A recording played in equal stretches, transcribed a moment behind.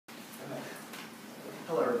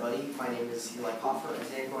Hello everybody, my name is EKaufer, and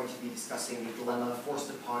today I'm going to be discussing the dilemma forced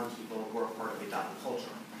upon people who are part of a dying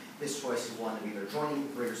culture. This choice is one of either joining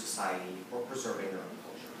the greater society or preserving their own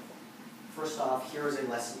culture. First off, here is a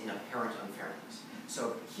lesson in apparent unfairness.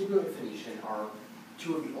 So, Hebrew and Phoenician are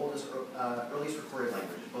two of the oldest, earliest recorded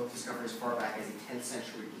languages, both discovered as far back as the 10th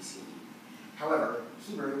century BCE. However,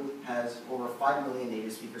 Hebrew has over 5 million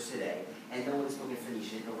native speakers today, and no one has spoken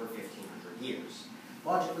Phoenician in over 1,500 years.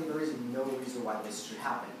 Logically, there is no reason why this should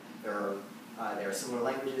happen. There are similar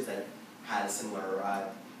languages that have similar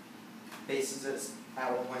bases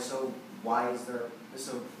at one point. So why is there?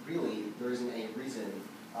 So really, there isn't any reason.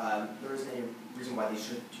 There isn't any reason why these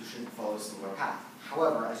two shouldn't follow a similar path.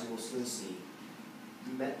 However, as you will soon see,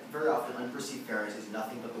 very often unperceived fairness is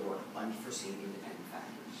nothing but the work of unforeseen independent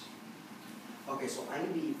factors. Okay, so I'm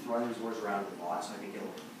going to be throwing these words around a lot, so I think it'll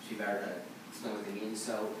be better to explain what they mean.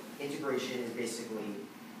 So integration is basically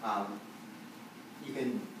you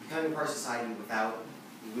can become a part of society without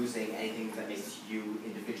losing anything that makes you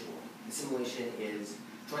individual. Assimilation is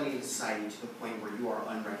joining a society to the point where you are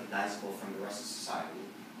unrecognizable from the rest of society.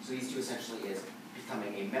 So these two essentially is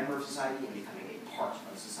becoming a member of society and becoming a part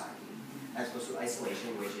of society, as opposed to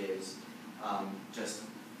isolation, which is just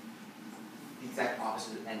the exact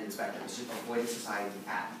opposite end of the spectrum. It's just avoiding society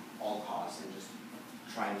at all costs and just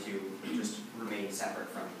trying to just remain separate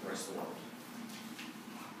from the rest of the world.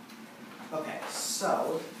 Okay,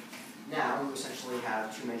 so now you essentially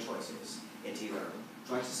have two main choices. It's either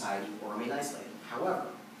join society or remain isolated. However,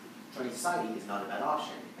 joining society is not a bad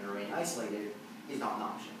option, and remaining isolated is not an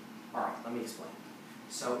option. All right, let me explain.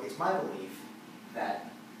 So it's my belief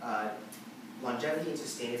that longevity and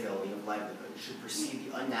sustainability of livelihood should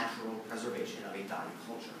precede the unnatural preservation of a dying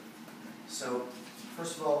culture. So,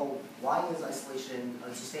 first of all, why is isolation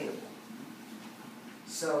unsustainable?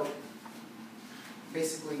 So,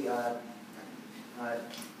 basically,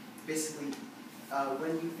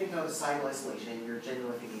 when you think of societal isolation, you're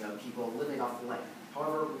generally thinking of people living off the land.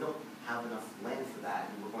 However, we don't have enough land for that,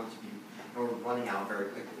 and we're running out very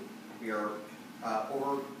quickly. We are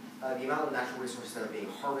the amount of natural resources that are being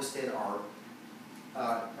harvested are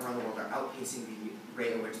around the world are outpacing the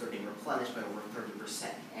rate at which they're being replenished by over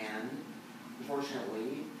 30%. And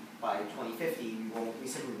unfortunately, by 2050, we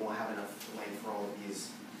simply won't have enough land for all of these,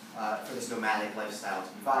 for this nomadic lifestyle to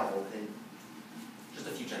be viable within just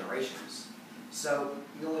a few generations. So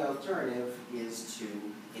the only alternative is to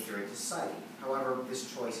enter into society. However,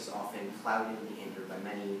 this choice is often clouded and hindered by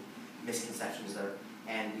many misconceptions there.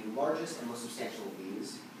 And the largest and most substantial of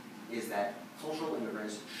these is that cultural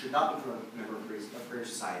immigrants should not become a member of greater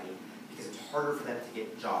society because it's harder for them to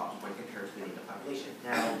get jobs when compared to the native population.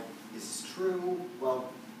 Now, is this true?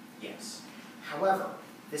 Well, yes. However,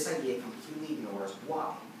 this idea completely ignores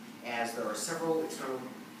why, as there are several external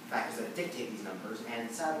factors that dictate these numbers, and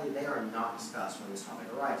sadly, they are not discussed when this topic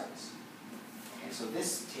arises. Okay, so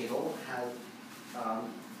this table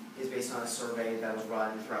is based on a survey that was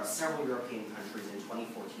run throughout several European countries in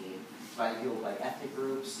 2014 by ethnic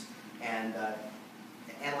groups and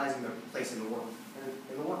analyzing their place in the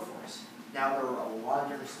workforce. Now, there are a lot of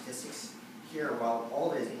different statistics here. While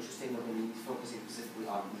all of it is interesting, we're going to be focusing specifically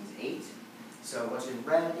on these 8. So what's in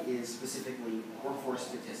red is specifically workforce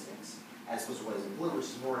statistics, as opposed to what is in blue, which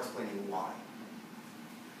is more explaining why.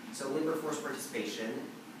 So labor force participation,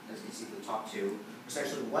 as you can see in the top two,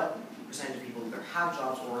 essentially what percentage of people either have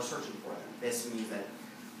jobs or are searching for them. This means that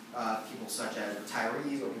people such as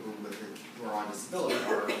retirees or people who are on disability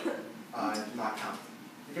are not counted.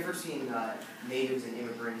 The difference between natives and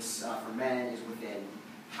immigrants for men is within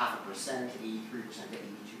 0.5%, 83% to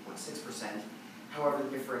 82.6%. However, the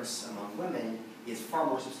difference among women is far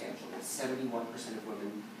more substantial. It's 71% of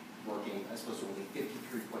women working, as opposed to only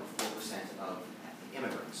 53.4% of ethnic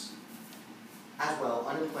immigrants. As well,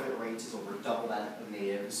 unemployment rates is over double that of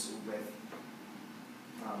natives,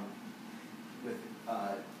 with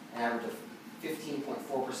an average of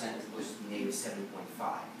 15.4% as opposed to native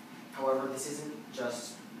 7.5%. However, this isn't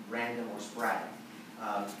just random or sporadic.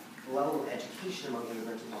 The level of education among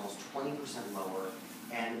immigrants is almost 20% lower,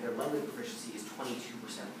 and their language proficiency is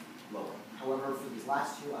 22% lower. However, for these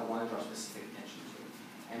last two, I want to draw specific attention to.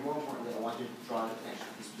 And more importantly, I want to draw attention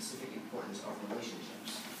to the specific importance of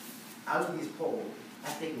relationships. Out of these polled,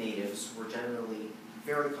 ethnic natives were generally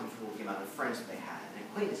very comfortable with the amount of friends that they had and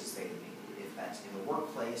acquaintances they made, if that's in the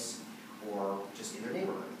workplace or just in their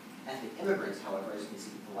neighborhood. Ethnic immigrants, however, as you can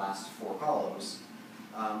see in the last 4 columns,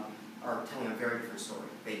 are telling a very different story.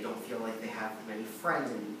 They don't feel like they have many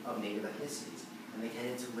friends of native ethnicities, and they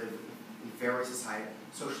tended to live in very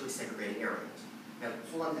socially segregated areas. Now,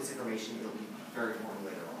 hold on to this information, it'll be very important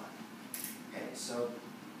later on. Okay, so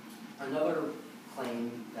another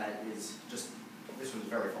claim that is just, this one's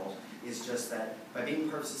very false, is just that by being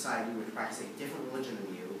part of society which practices a different religion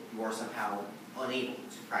than you, you are somehow unable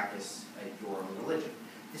to practice your own religion.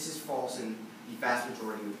 This is false in the vast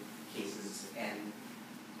majority of cases, and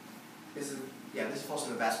this is false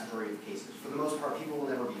in the vast majority of cases. For the most part, people will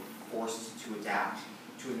never be forced to adapt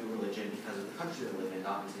to a new religion because of the country they live in,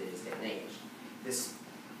 not in today's day and age.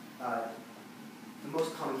 The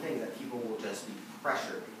most common thing is that people will just be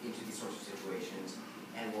pressured into these sorts of situations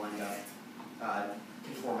and will end up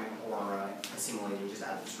conforming or assimilating just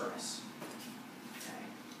out of stress. Okay.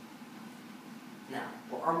 Now,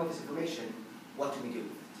 we're armed with this information. What do we do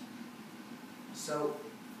with it? So,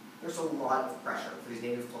 there's a lot of pressure for these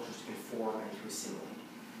native cultures to conform and to assimilate,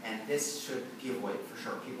 and this should be avoided for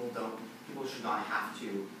sure. People should not have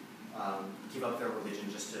to give up their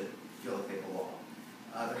religion just to feel like they belong.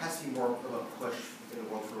 There has to be more of a push in the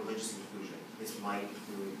world for religious inclusion. This might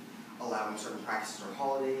include allowing certain practices or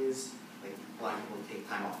holidays, like allowing people to take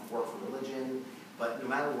time off of work for religion, but no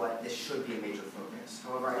matter what, this should be a major focus.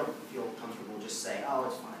 However, I don't feel comfortable just saying, oh,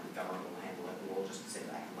 it's fine, the government will handle it, we'll just sit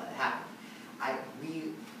back and let it happen.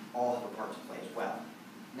 We all have a part to play as well.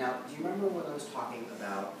 Now, do you remember when I was talking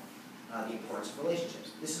about the importance of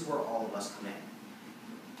relationships? This is where all of us come in.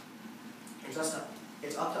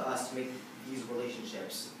 It's up to us to make these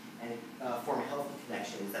relationships and form healthy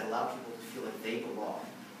connections that allow people to feel like they belong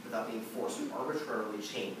without being forced to arbitrarily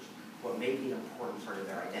change what may be an important part of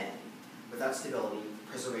their identity. Without stability,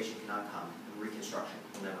 preservation cannot come, and reconstruction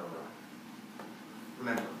will never arrive.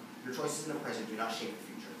 Remember, your choices in the present do not shape the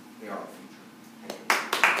future. They are the future. Thank you.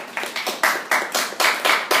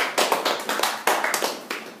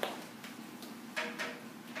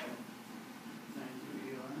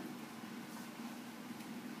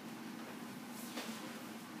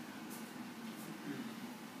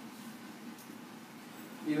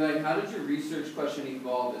 Eli, how did your research question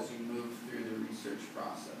evolve as you moved through the research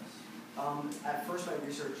process? At first, my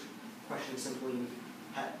research question simply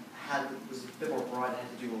was a bit more broad. It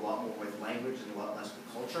had to do a lot more with language and a lot less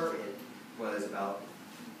with culture. It was about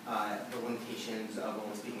the limitations of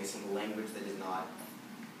only speaking a single language that is not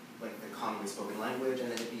like the commonly spoken language,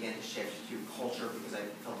 and then it began to shift to culture because I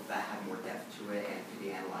felt that had more depth to it and could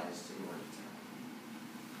be analyzed in more detail.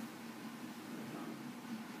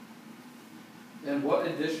 And what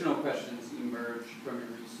additional questions emerged from your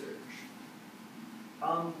research?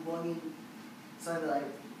 Well, I mean, something that I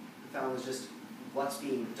found was just what's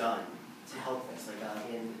being done to help this. Like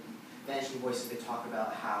in Vanishing Voices, they talk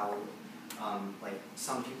about how like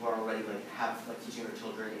some people are already teaching their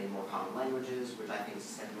children in more common languages, which I think is a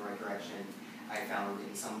step in the right direction. I found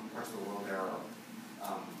in some parts of the world there are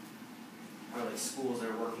like schools that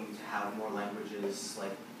are working to have more languages,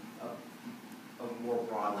 like a more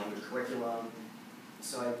broad language curriculum.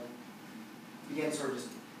 So I began to sort of just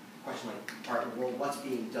question, like, all right, well, what's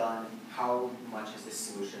being done? How much has this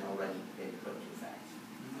solution already been put into